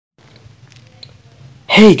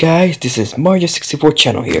Hey guys, this is Mario64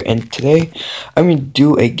 channel here, and today I'm gonna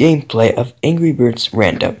do a gameplay of Angry Birds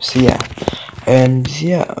Random. I'm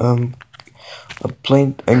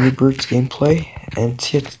playing Angry Birds gameplay, and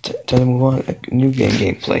it's time to move on a new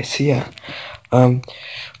gameplay. Um,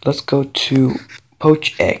 let's go to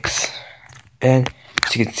Poach Eggs, and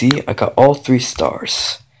as you can see, I got all 3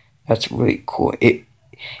 stars. That's really cool.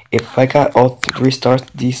 If I got all 3 stars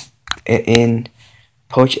these in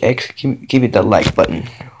Poach Eggs, give me the like button.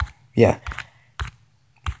 Yeah.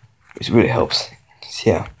 It really helps.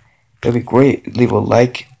 It'd be great. Leave a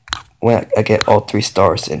like when I get all 3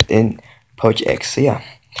 stars in Poach X. Anyway,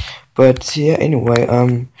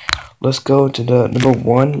 let's go to the number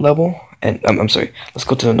 1 level, and I'm sorry. Let's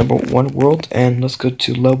go to the number 1 world, and let's go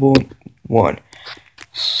to level 1.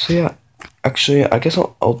 Actually, I guess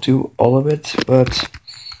I'll do all of it, but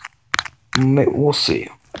we'll see.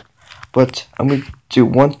 But I'm gonna do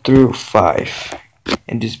 1 through 5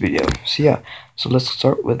 in this video. So let's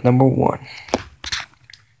start with number 1.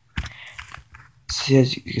 See,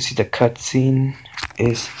 as you can see, the cutscene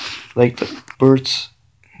is like the birds,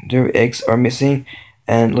 their eggs are missing,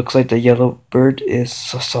 and looks like the yellow bird is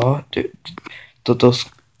saw those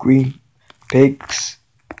green pigs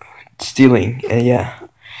stealing, and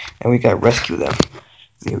we gotta rescue them.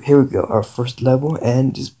 Here we go, our first level,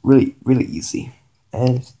 and it's really easy.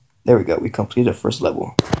 And there we go, we completed the first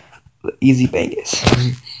level. Easy bangus.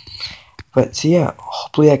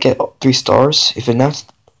 Hopefully I get 3 stars. If not,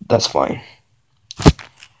 that's fine.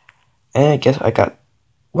 And I guess I got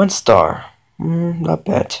 1 star. Not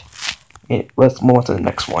bad. Let's move on to the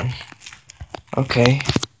next one. Okay.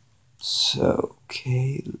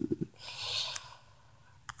 Okay.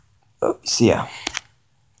 Oh,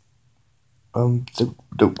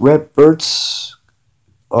 the red birds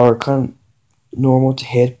are kind of normal to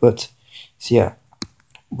hit, but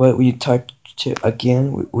but when you touch it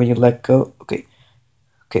again, when you let go, okay,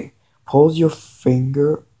 hold your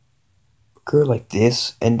finger like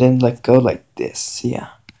this, and then let go like this,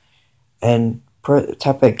 and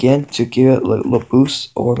tap it again to give it a little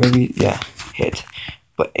boost, or maybe hit.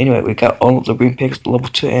 But anyway, we got all of the green pigs level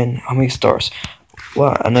 2, and how many stars?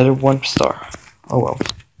 Wow, another 1 star. Oh well.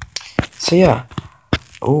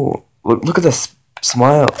 Oh, look at this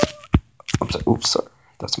smile. Oops, sorry.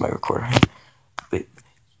 That's my recorder. But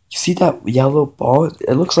you see that yellow ball?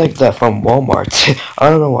 It looks like that from Walmart. I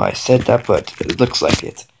don't know why I said that, but it looks like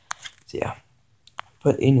it.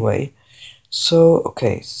 But anyway,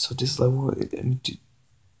 okay, so this level, I need to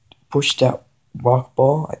push that rock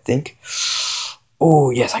ball, I think. Oh,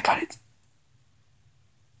 yes, I got it.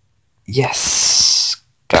 Yes,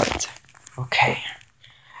 got it. Okay.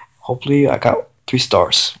 Hopefully I got 3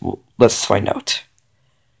 stars. Well, let's find out.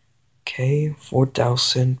 Okay,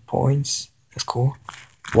 4,000 points. That's cool.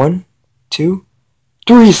 1, 2,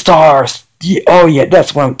 3 stars! Oh yeah,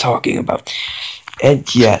 that's what I'm talking about. And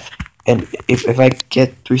and if I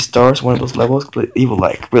get 3 stars, one of those levels, leave a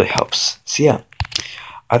like, really helps.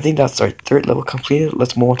 I think that's our 3rd level completed.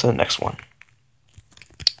 Let's move on to the next one.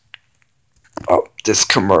 Oh, this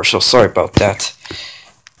commercial. Sorry about that.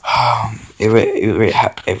 It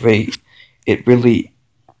really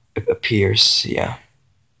appears.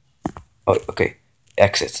 Oh, okay.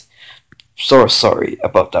 Exit. So sorry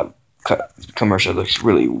about that. Commercial looks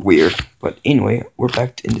really weird. But anyway, we're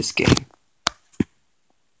back in this game.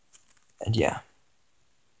 And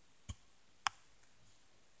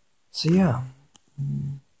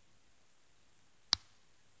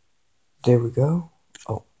there we go.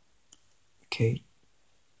 Oh, okay.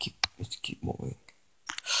 Let's keep moving.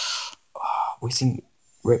 We seen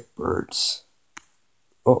red birds.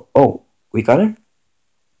 Oh, we got him?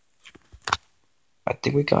 I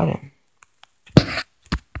think we got him.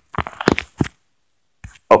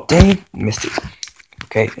 Oh, dang it, missed it.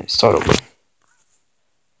 Okay, start over.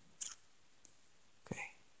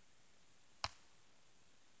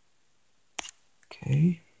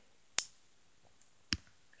 Okay.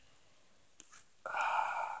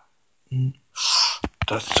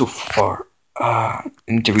 That's too far. I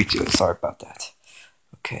need to redo it. Sorry about that.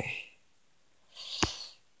 Okay.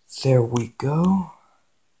 There we go.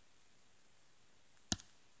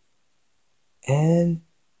 And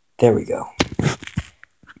there we go.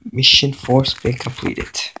 Mission 4's been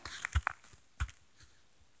completed.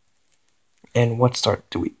 And what star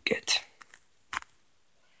do we get?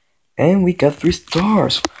 And we got 3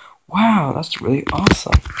 stars. Wow, that's really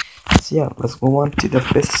awesome. Let's move on to the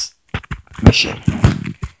 5th mission.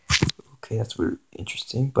 Okay, that's really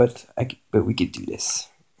interesting, but we can do this.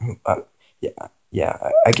 I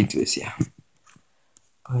can do this.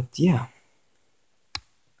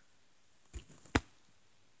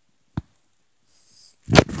 But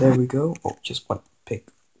there we go. Oh, just one pick.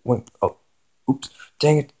 One. Oh, oops.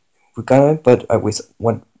 Dang it. We got it, but I wasted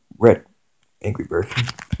one red Angry Bird.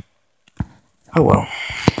 Oh well.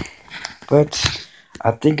 But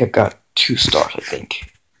I think I got 2 stars, I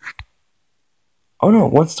think. Oh no,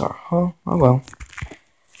 1 star. Oh well.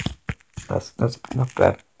 That's not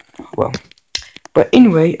bad. Well. But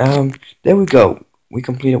anyway, there we go. We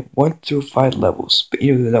completed 1 through 5 levels. But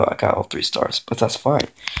even though I got all 3 stars, but that's fine.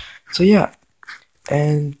 So yeah.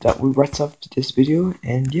 And that will wrap up this video,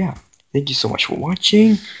 and yeah, thank you so much for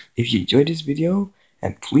watching. If you enjoyed this video,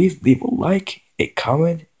 and please leave a like, a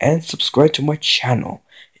comment, and subscribe to my channel.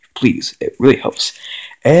 Please, it really helps.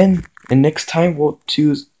 And next time we'll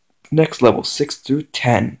choose next level 6 through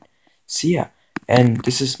 10. See ya. And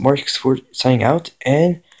this is Mark for signing out,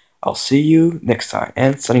 and I'll see you next time.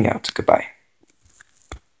 And signing out. Goodbye.